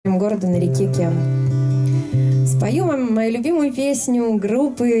города на реке Кем. Спою вам мою любимую песню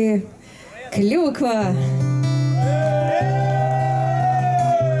группы «Клюква».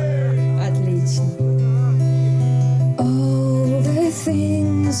 Отлично. All the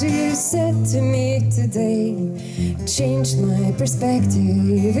things you said to me today changed my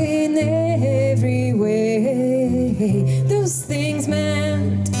perspective in every way. Those things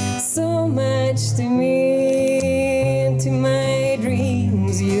meant so much to me, to my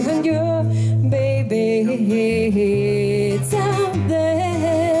dreams, you and your baby.